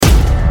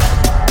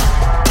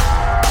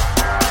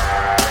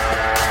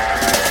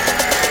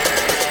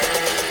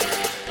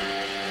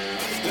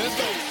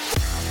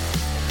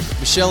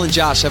Michelle and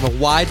Josh have a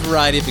wide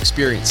variety of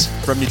experience,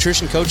 from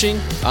nutrition coaching,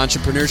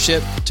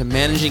 entrepreneurship, to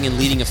managing and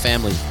leading a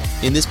family.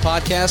 In this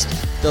podcast,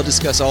 they'll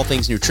discuss all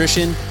things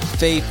nutrition,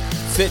 faith,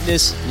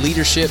 fitness,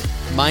 leadership,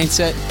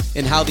 mindset,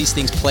 and how these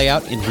things play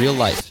out in real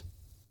life.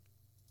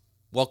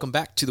 Welcome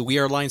back to the We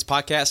Are Lions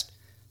podcast.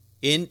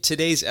 In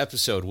today's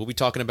episode, we'll be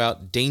talking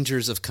about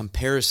dangers of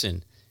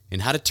comparison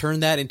and how to turn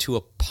that into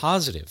a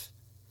positive.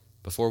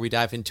 Before we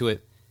dive into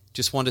it,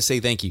 just wanted to say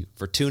thank you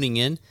for tuning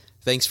in.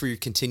 Thanks for your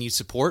continued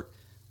support.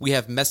 We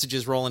have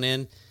messages rolling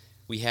in.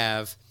 We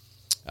have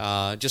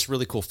just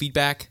really cool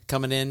feedback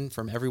coming in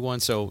from everyone,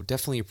 so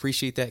definitely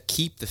appreciate that.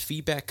 Keep the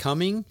feedback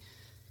coming.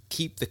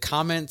 Keep the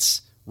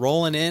comments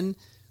rolling in.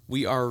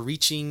 We are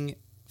reaching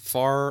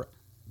far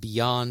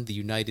beyond the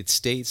United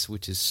States,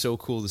 which is so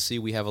cool to see.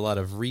 We have a lot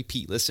of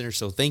repeat listeners,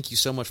 so thank you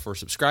so much for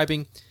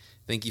subscribing.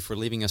 Thank you for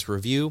leaving us a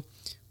review.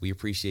 We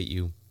appreciate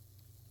you.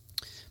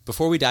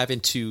 Before we dive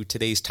into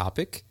today's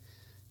topic,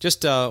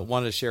 just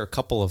wanted to share a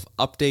couple of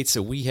updates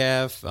that we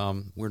have.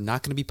 We're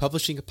not going to be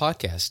publishing a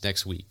podcast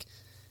next week.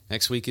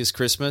 Next week is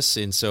Christmas,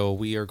 and so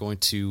we are going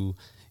to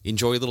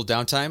enjoy a little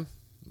downtime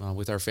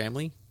with our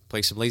family,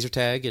 play some laser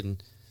tag,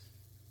 and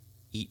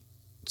eat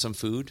some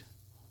food.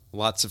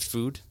 Lots of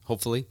food,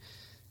 hopefully.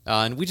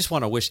 And we just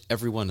want to wish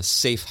everyone a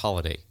safe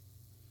holiday.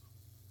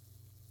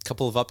 A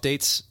couple of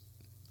updates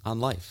on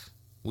life.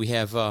 We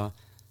have an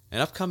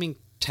upcoming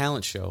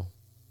talent show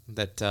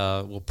that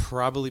we'll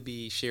probably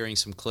be sharing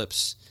some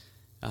clips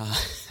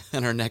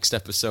in our next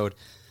episode.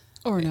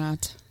 Or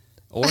not.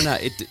 Or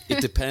not.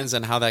 It depends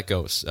on how that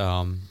goes.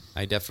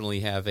 I definitely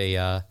have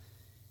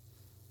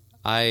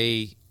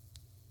I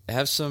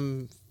have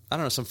some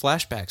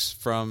flashbacks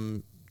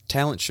from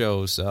talent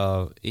shows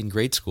in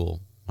grade school.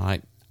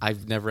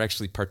 I've never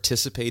actually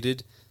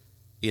participated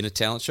in a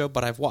talent show,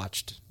 but I've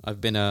watched.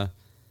 I've been an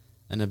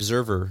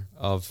observer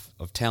of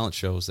talent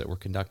shows that were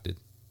conducted.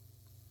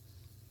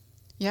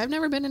 Yeah, I've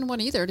never been in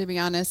one either, to be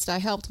honest. I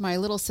helped my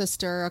little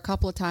sister a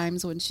couple of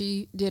times when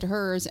she did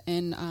hers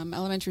in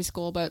elementary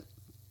school, but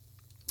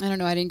I don't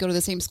know, I didn't go to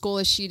the same school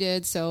as she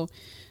did, so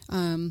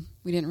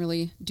we didn't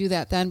really do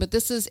that then. But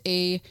this is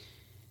a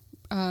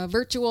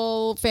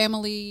virtual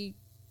family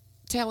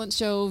talent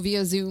show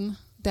via Zoom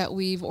that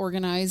we've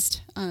organized,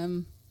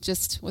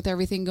 just with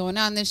everything going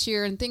on this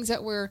year and things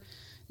that we're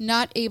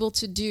not able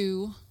to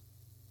do,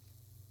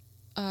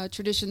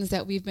 traditions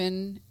that we've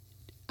been,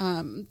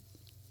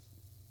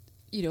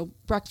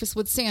 breakfast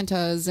with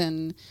Santas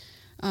and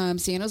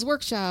Santa's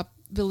workshop,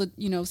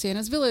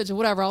 Santa's village, or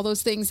whatever, all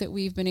those things that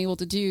we've been able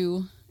to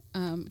do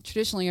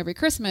traditionally every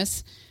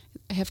Christmas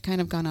have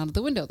kind of gone out of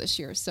the window this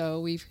year.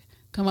 So we've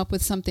come up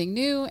with something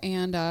new,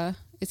 and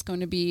it's going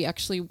to be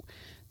actually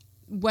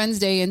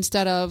Wednesday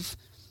instead of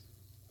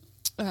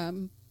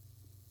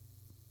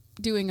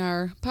doing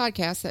our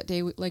podcast that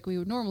day like we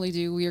would normally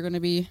do. We are going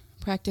to be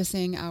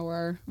practicing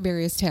our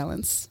various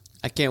talents.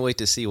 I can't wait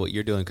to see what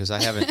you're doing because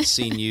I haven't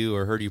seen you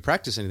or heard you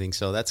practice anything,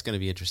 so that's going to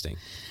be interesting.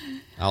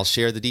 I'll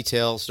share the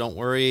details. Don't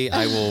worry.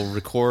 I will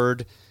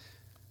record.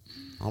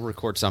 I'll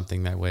record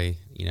something that way,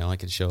 I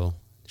can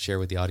share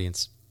with the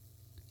audience.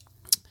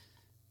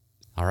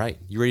 All right.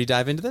 You ready to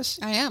dive into this?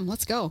 I am.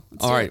 Let's go.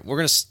 All right. We're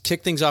going to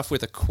kick things off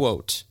with a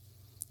quote.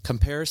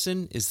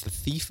 Comparison is the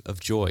thief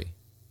of joy.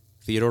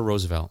 Theodore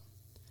Roosevelt.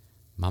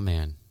 My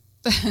man.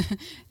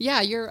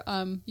 Yeah,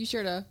 you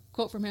shared a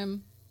quote from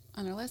him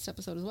on our last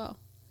episode as well.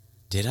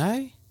 Did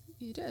I?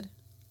 You did.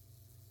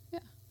 Yeah.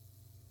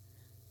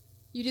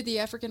 You did the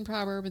African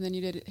proverb, and then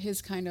you did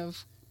his kind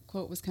of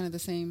quote was kind of the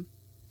same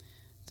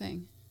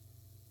thing.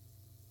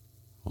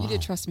 Wow. You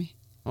did trust me.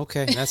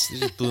 Okay, it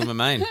just blew my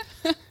mind.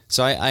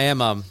 So I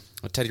am a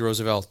Teddy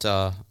Roosevelt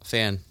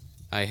fan.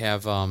 I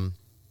have I'm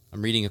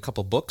reading a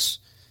couple books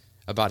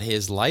about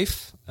his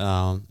life.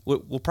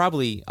 We'll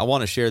probably I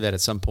want to share that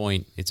at some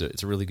point. It's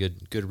a really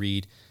good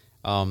read.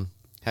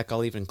 Heck,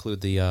 I'll even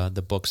include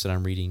the books that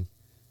I'm reading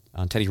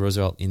on Teddy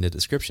Roosevelt in the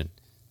description.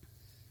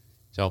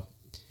 So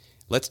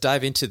let's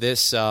dive into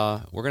this.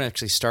 We're going to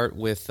actually start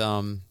with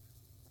an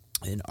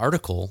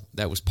article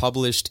that was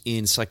published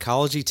in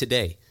Psychology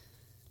Today.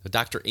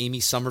 Dr. Amy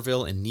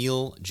Somerville and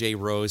Neil J.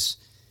 Rose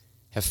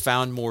have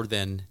found more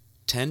than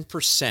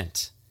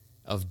 10%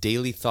 of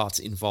daily thoughts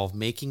involve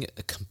making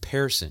a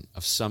comparison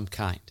of some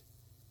kind.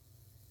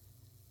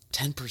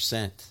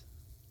 10%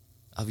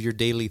 of your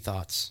daily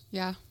thoughts.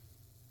 Yeah.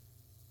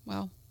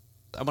 Wow.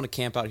 I want to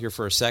camp out here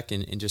for a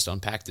second and just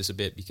unpack this a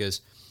bit, because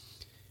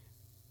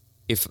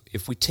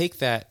if we take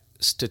that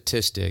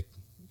statistic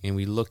and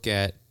we look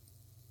at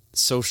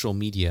social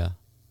media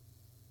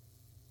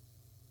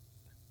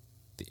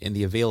and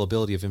the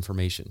availability of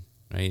information,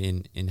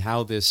 right, and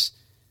how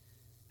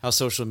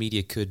social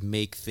media could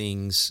make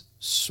things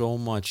so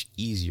much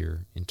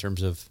easier in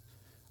terms of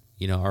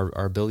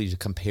our ability to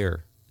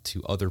compare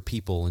to other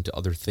people and to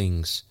other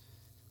things.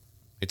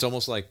 It's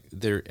almost like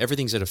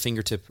everything's at a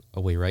fingertip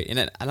away, right?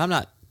 And I'm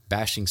not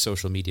bashing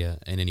social media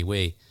in any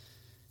way.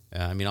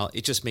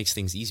 It just makes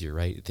things easier,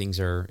 right?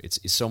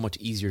 It's so much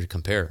easier to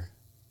compare.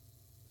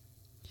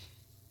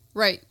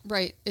 Right.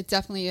 It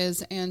definitely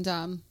is.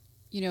 And,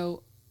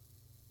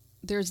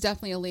 there's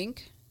definitely a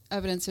link.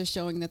 Evidence is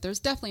showing that there's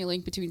definitely a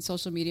link between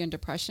social media and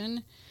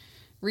depression.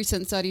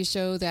 Recent studies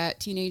show that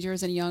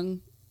teenagers and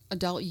young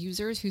adult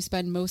users who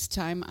spend most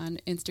time on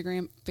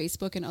Instagram,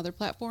 Facebook, and other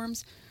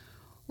platforms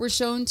were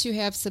shown to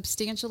have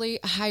substantially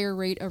higher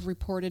rate of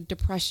reported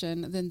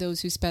depression than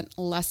those who spent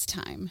less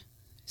time.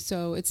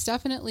 So it's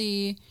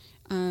definitely,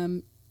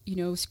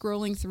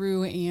 scrolling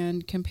through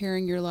and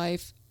comparing your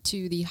life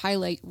to the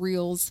highlight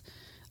reels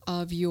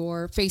of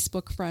your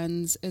Facebook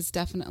friends is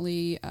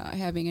definitely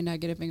having a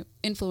negative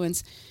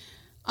influence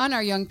on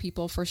our young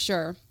people for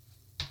sure.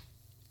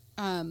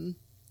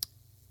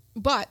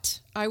 But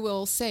I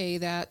will say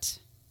that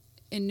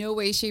in no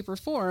way, shape, or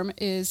form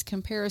is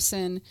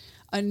comparison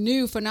a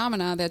new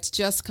phenomena that's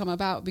just come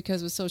about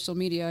because of social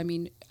media. I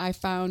mean, I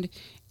found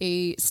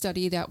a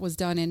study that was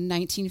done in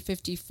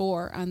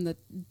 1954 on the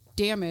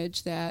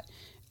damage that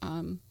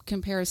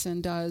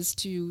comparison does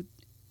to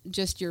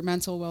just your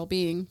mental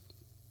well-being.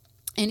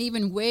 And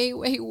even way,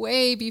 way,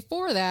 way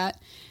before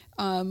that,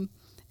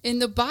 in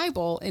the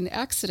Bible, in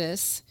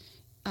Exodus,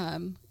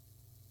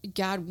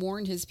 God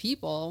warned his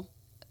people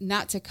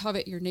not to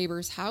covet your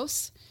neighbor's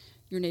house,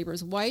 your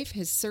neighbor's wife,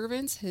 his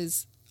servants,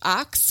 his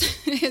ox,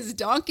 his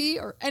donkey,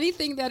 or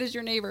anything that is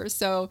your neighbor.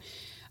 So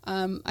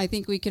I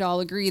think we could all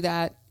agree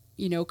that,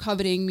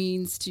 coveting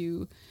means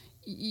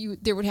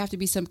there would have to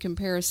be some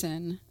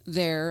comparison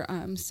there.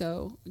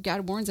 So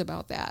God warns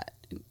about that,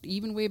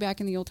 even way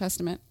back in the Old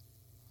Testament.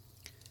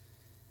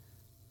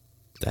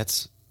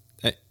 That's,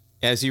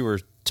 as you were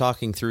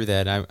talking through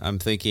that, I'm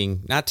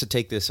thinking, not to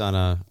take this on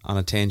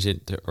a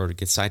tangent or to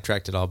get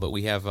sidetracked at all, but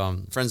we have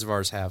friends of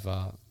ours have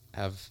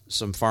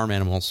some farm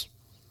animals,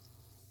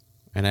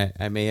 and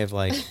I may have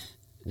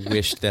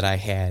wished that I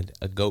had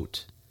a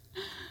goat.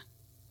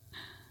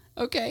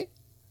 Okay.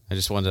 I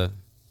just wanted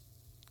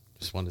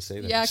to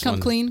say that. Yeah, come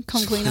clean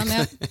on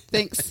that.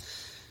 Thanks.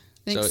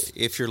 So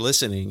if you're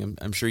listening,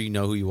 I'm sure you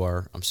know who you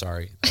are. I'm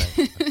sorry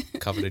I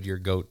coveted your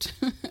goat.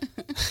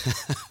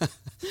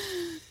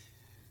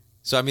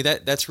 So I mean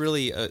that's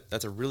really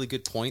that's a really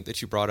good point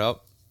that you brought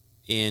up,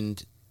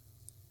 and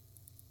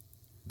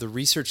the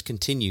research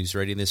continues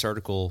right in this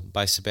article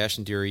by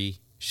Sebastian Dury,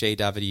 Shea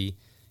Davidi,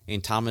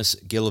 and Thomas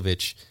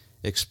Gilovich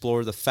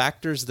explore the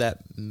factors that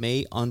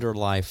may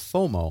underlie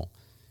FOMO.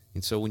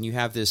 And so when you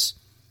have this,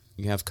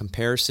 you have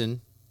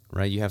comparison,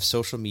 right? You have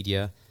social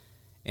media,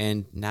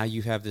 and now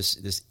you have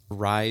this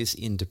rise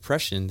in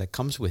depression that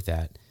comes with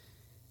that.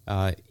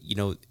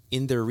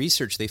 In their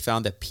research, they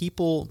found that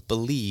people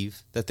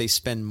believe that they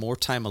spend more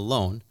time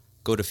alone,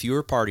 go to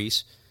fewer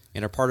parties,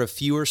 and are part of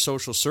fewer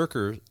social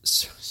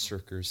circles.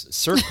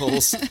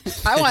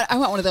 I want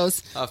one of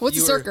those. What's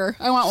a circle?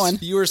 I want one.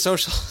 Fewer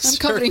social I'm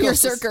coveting your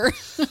circle.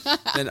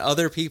 than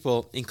other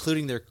people,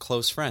 including their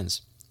close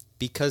friends,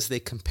 because they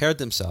compared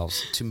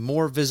themselves to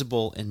more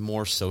visible and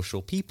more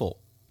social people.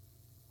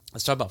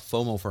 Let's talk about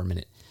FOMO for a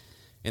minute,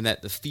 and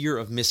that the fear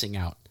of missing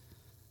out.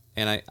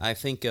 And I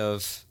think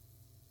of,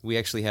 we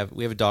have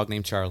a dog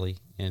named Charlie,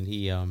 and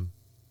he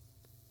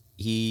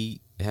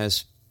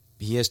has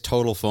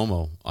total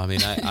FOMO. I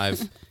mean,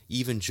 I've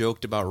even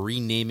joked about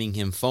renaming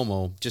him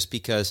FOMO just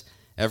because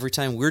every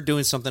time we're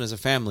doing something as a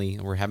family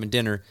and we're having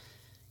dinner,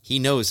 he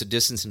knows to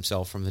distance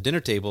himself from the dinner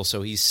table.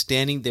 So he's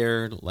standing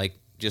there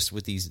just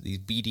with these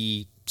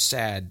beady,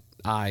 sad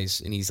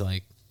eyes, and he's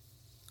like,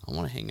 I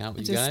want to hang out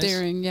with you guys.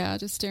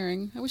 Just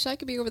staring. I wish I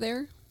could be over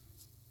there.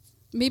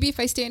 Maybe if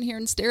I stand here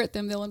and stare at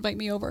them, they'll invite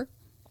me over.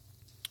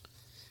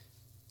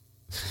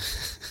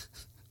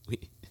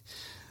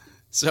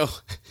 So,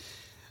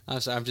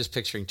 I'm just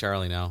picturing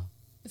Charlie now.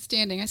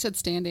 Standing. I said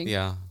standing.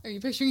 Yeah. Are you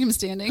picturing him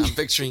standing? I'm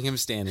picturing him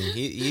standing.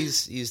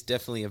 He's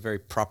definitely a very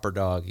proper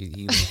dog.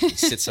 He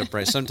sits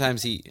upright.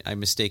 Sometimes I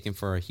mistake him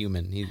for a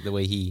human. The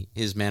way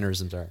his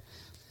mannerisms are.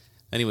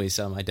 Anyways,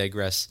 I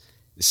digress.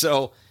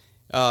 So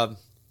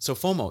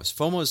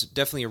FOMO is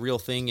definitely a real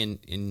thing.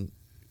 And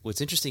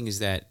what's interesting is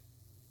that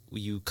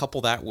you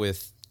couple that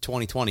with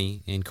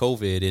 2020 and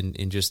COVID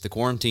and just the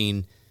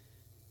quarantine.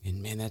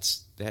 And man,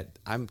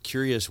 I'm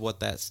curious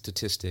what that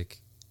statistic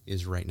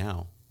is right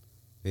now.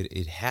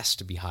 It has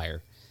to be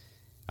higher.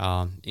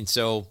 And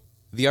so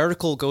the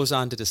article goes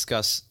on to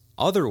discuss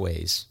other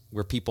ways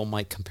where people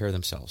might compare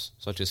themselves,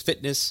 such as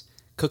fitness,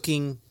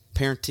 cooking,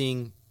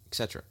 parenting,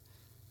 etc.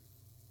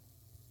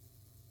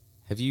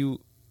 Have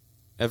you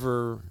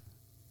ever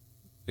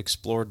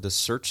explored the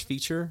search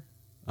feature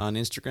on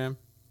Instagram?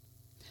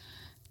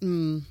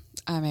 I'm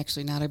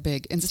actually not a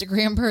big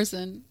Instagram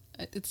person.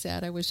 It's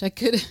sad. I wish I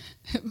could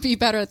be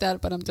better at that,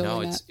 but I'm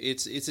totally not.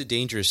 It's a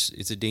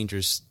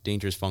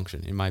dangerous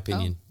function, in my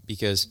opinion,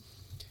 because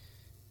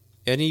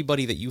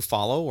anybody that you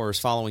follow or is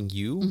following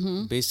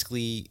you,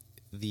 basically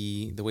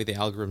the way the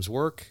algorithms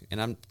work,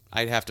 and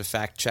I'd have to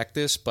fact check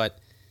this, but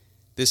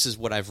this is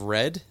what I've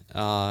read.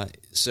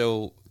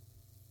 So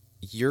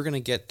you're going to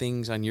get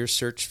things on your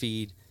search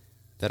feed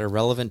that are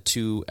relevant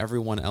to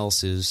everyone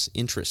else's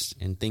interests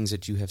and things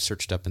that you have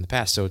searched up in the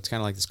past. So it's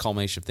kind of like this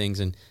culmination of things.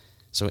 And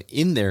so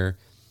in there,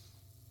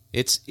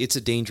 it's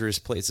a dangerous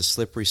place. It's a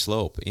slippery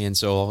slope. And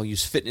so I'll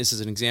use fitness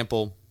as an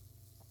example.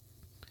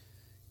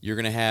 you're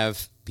going to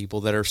have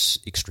people that are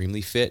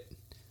extremely fit.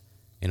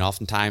 And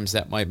oftentimes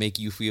that might make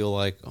you feel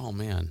like, oh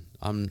man,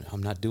 I'm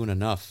not doing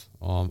enough.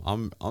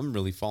 I'm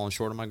really falling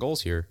short of my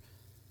goals here.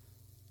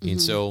 And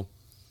so,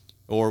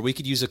 or we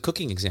could use a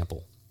cooking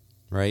example,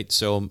 right?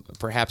 So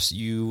perhaps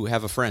you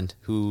have a friend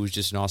who's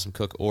just an awesome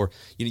cook, or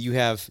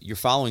you're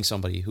following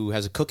somebody who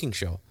has a cooking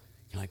show.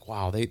 You're like,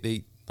 wow,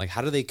 they like,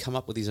 how do they come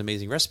up with these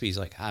amazing recipes?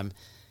 Like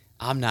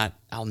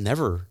I'll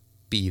never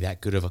be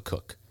that good of a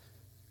cook.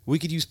 We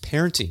could use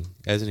parenting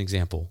as an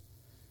example.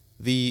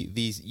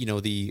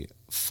 The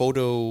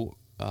photo,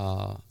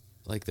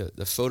 like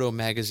the photo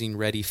magazine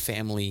ready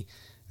family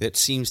that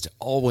seems to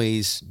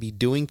always be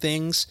doing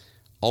things,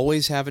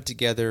 always have it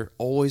together,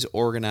 always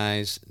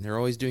organized, and they're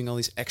always doing all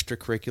these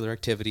extracurricular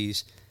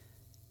activities,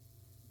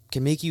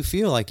 can make you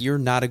feel like you're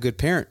not a good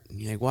parent.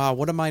 You're like, wow,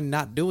 what am I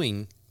not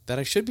doing that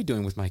I should be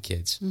doing with my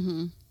kids?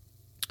 Mm-hmm.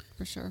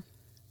 For sure.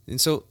 And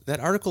so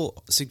that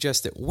article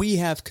suggests that we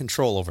have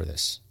control over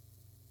this,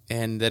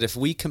 and that if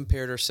we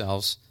compared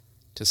ourselves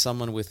to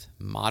someone with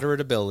moderate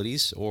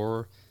abilities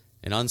or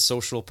an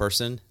unsocial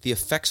person, the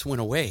effects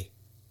went away.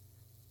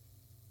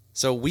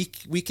 So we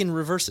can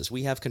reverse this.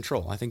 We have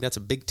control. I think that's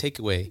a big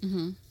takeaway.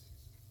 Mm-hmm.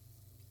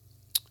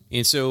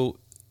 And so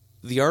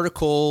the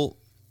article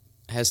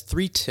has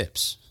 3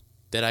 tips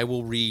that I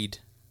will read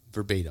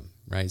verbatim,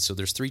 right? So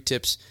there's 3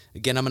 tips.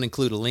 Again, I'm going to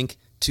include a link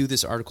to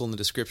this article in the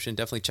description.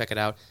 Definitely check it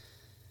out.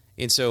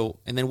 And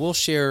then we'll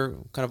share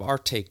kind of our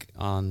take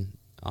on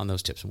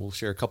those tips, and we'll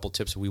share a couple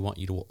tips that we want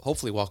you to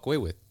hopefully walk away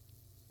with.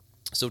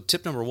 So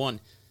tip number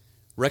 1,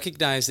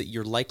 recognize that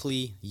you're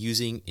likely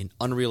using an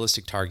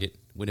unrealistic target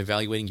when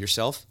evaluating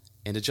yourself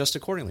and adjust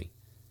accordingly.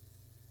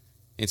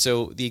 And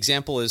so the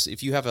example is,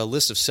 if you have a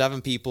list of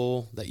 7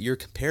 people that you're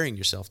comparing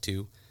yourself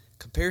to,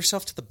 compare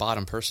yourself to the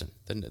bottom person.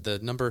 The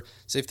number,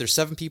 say if there's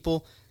 7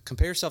 people,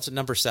 compare yourself to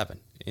number 7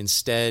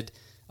 instead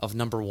of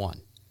number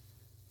 1.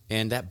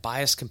 And that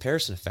biased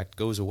comparison effect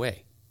goes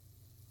away.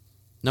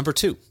 Number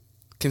 2,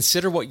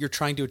 consider what you're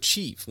trying to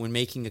achieve when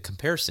making a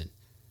comparison.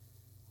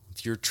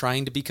 If you're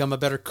trying to become a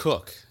better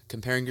cook,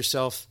 comparing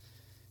yourself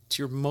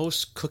to your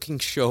most cooking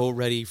show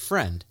ready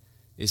friend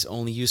is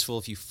only useful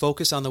if you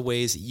focus on the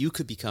ways that you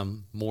could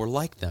become more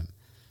like them.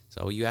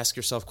 So you ask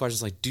yourself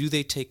questions like, do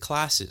they take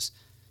classes?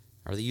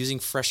 Are they using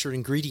fresher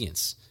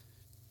ingredients?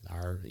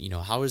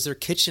 How is their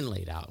kitchen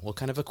laid out? What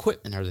kind of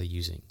equipment are they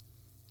using?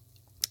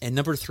 And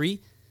number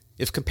 3,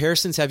 if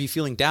comparisons have you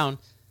feeling down,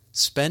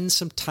 spend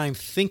some time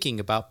thinking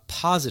about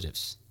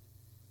positives.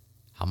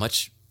 How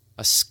much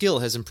a skill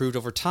has improved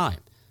over time,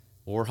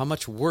 or how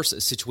much worse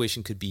a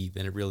situation could be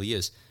than it really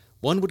is.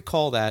 One would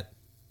call that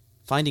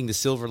finding the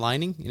silver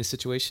lining in a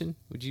situation.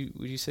 Would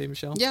you say,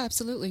 Michelle? Yeah,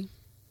 absolutely.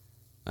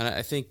 And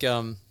I think,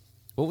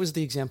 what was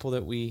the example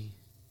that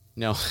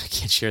no, I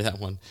can't share that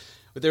one.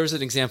 But there was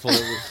an example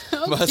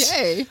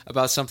that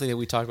about something that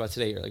we talked about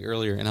today, like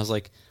earlier, and I was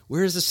like,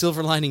 where is the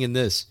silver lining in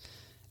this?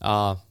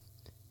 So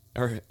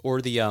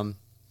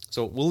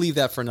we'll leave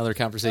that for another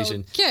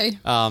conversation. Okay.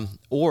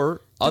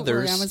 Or Don't others.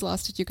 worry, I'm as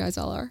lost as you guys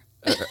all are.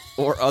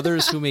 Or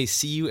others who may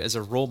see you as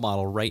a role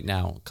model right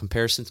now.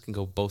 Comparisons can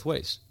go both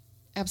ways.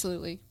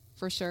 Absolutely,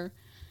 for sure.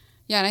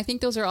 Yeah, and I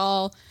think those are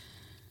all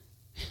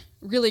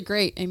really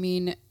great. I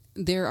mean,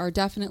 there are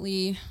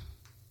definitely...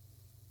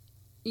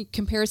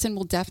 Comparison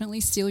will definitely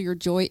steal your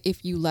joy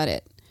if you let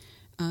it.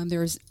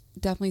 There's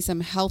definitely some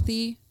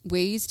healthy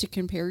ways to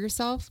compare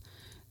yourself.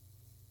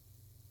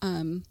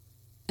 And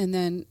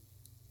then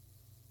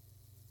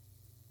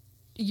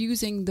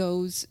using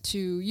those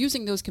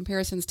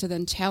comparisons to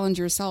then challenge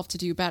yourself to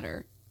do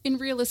better in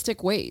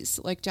realistic ways.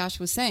 Like Josh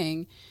was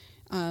saying,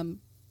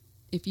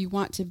 if you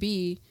want to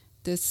be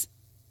this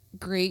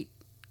great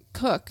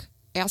cook,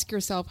 ask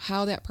yourself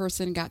how that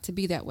person got to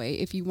be that way.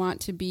 If you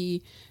want to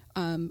be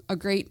a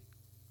great,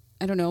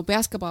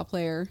 basketball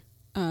player,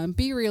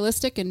 be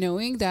realistic and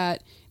knowing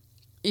that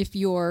if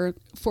you're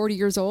 40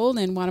 years old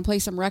and want to play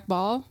some rec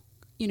ball,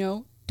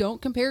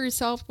 don't compare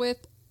yourself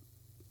with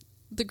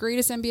the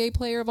greatest NBA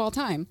player of all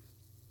time.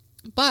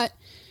 But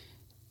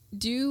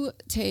do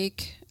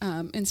take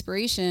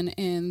inspiration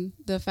in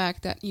the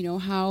fact that,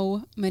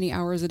 how many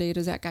hours a day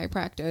does that guy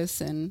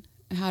practice, and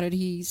how did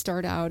he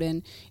start out,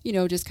 and,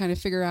 just kind of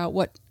figure out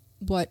what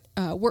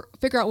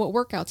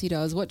workouts he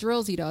does, what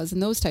drills he does,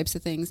 and those types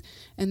of things.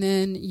 And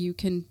then you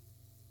can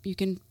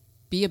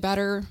be a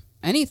better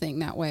anything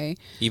that way.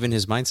 Even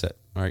his mindset,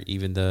 right?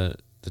 Even the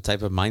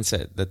type of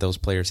mindset that those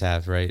players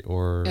have, right?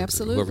 Or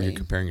absolutely, whoever you're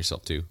comparing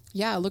yourself to.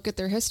 Yeah, look at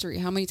their history.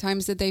 How many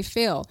times did they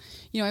fail?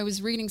 I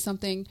was reading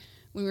something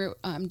when we were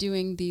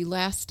doing the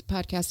last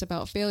podcast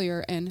about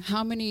failure, and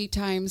how many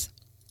times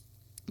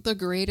the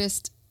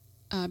greatest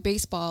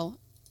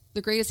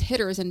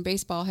hitters in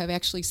baseball have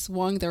actually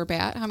swung their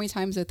bat, how many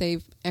times that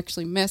they've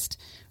actually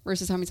missed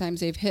versus how many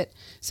times they've hit.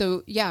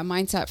 So yeah,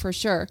 mindset for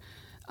sure.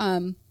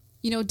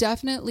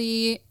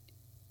 Definitely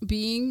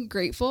being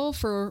grateful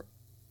for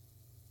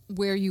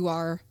where you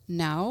are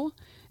now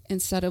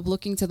instead of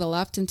looking to the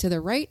left and to the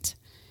right.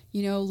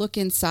 Look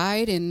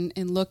inside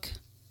and look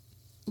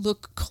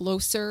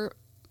closer,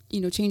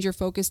 change your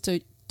focus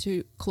to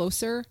to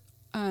closer,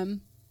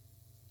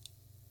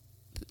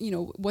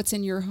 what's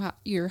in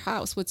your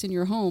house, what's in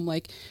your home,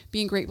 like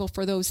being grateful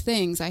for those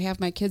things. I have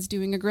my kids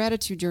doing a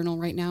gratitude journal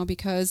right now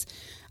because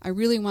I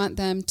really want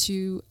them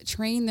to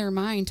train their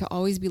mind to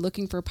always be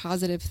looking for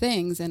positive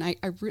things. And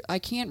I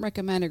can't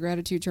recommend a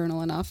gratitude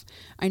journal enough.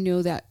 I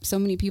know that so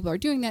many people are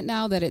doing that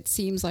now that it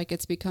seems like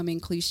it's becoming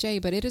cliche,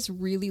 but it is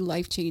really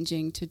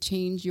life-changing to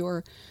change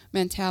your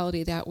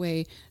mentality that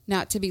way,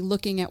 not to be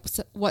looking at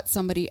what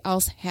somebody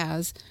else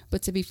has,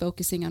 but to be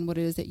focusing on what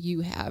it is that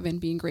you have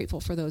and being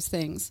grateful for those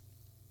things.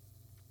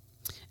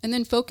 And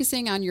then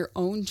focusing on your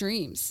own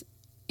dreams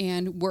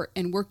and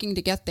working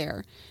to get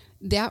there.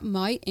 That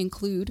might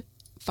include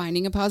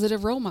finding a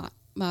positive role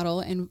model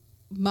and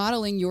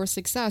modeling your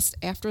success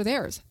after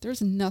theirs.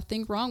 There's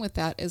nothing wrong with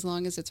that as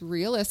long as it's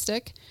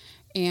realistic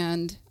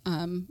and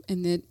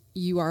that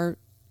you are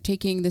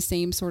taking the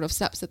same sort of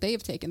steps that they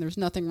have taken. There's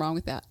nothing wrong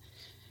with that.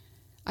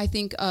 I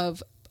think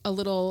of a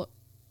little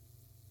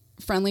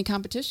friendly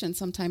competition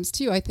sometimes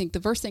too. I think the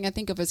first thing I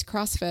think of is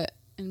CrossFit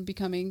and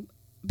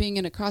being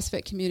in a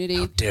CrossFit community.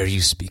 How dare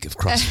you speak of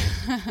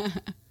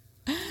CrossFit?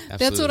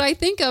 That's what I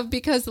think of,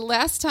 because the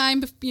last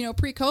time,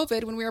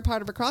 pre-COVID, when we were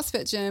part of a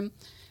CrossFit gym,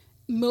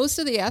 most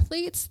of the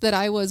athletes that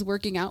I was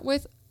working out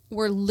with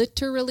were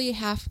literally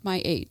half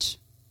my age.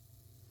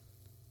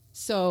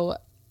 So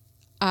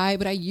I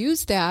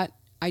used that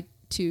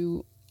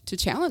to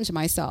challenge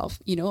myself.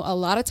 A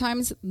lot of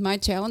times my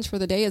challenge for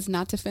the day is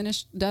not to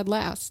finish dead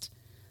last.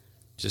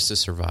 Just to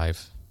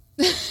survive.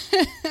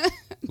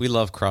 We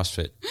love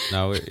CrossFit.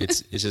 No,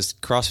 it's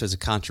just CrossFit is a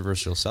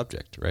controversial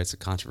subject, right? It's a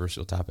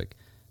controversial topic,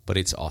 but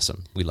it's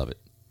awesome. We love it.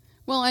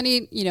 Well,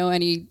 any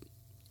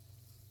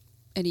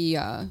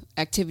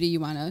activity you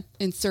want to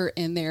insert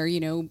in there,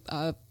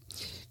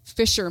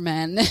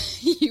 fishermen,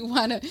 you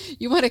want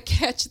to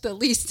catch the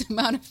least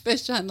amount of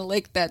fish on the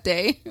lake that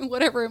day,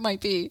 whatever it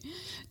might be,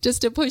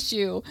 just to push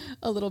you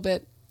a little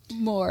bit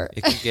more.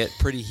 It can get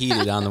pretty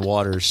heated on the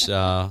waters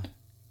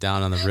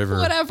down on the river.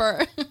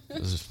 Whatever.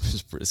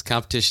 This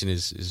competition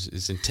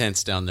is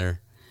intense down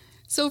there.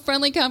 So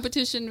friendly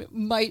competition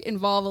might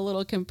involve a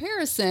little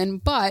comparison,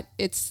 but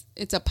it's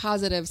a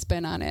positive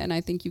spin on it, and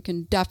I think you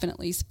can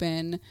definitely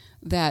spin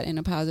that in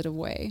a positive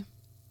way.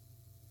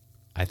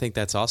 I think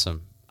that's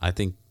awesome. I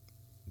think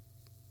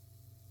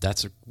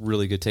that's a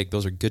really good take.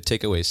 Those are good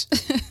takeaways.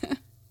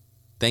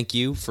 Thank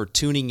you for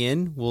tuning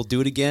in. We'll do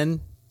it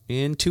again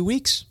in 2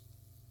 weeks.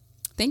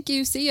 Thank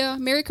you. See ya.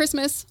 Merry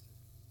Christmas.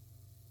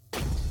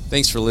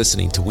 Thanks for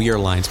listening to We Are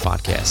Lions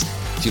podcast.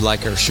 If you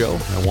like our show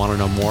and want to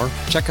know more,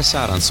 check us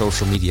out on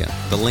social media.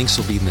 The links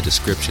will be in the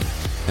description.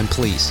 And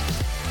please,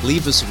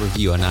 leave us a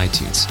review on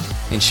iTunes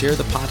and share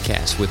the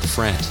podcast with a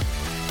friend.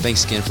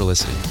 Thanks again for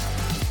listening.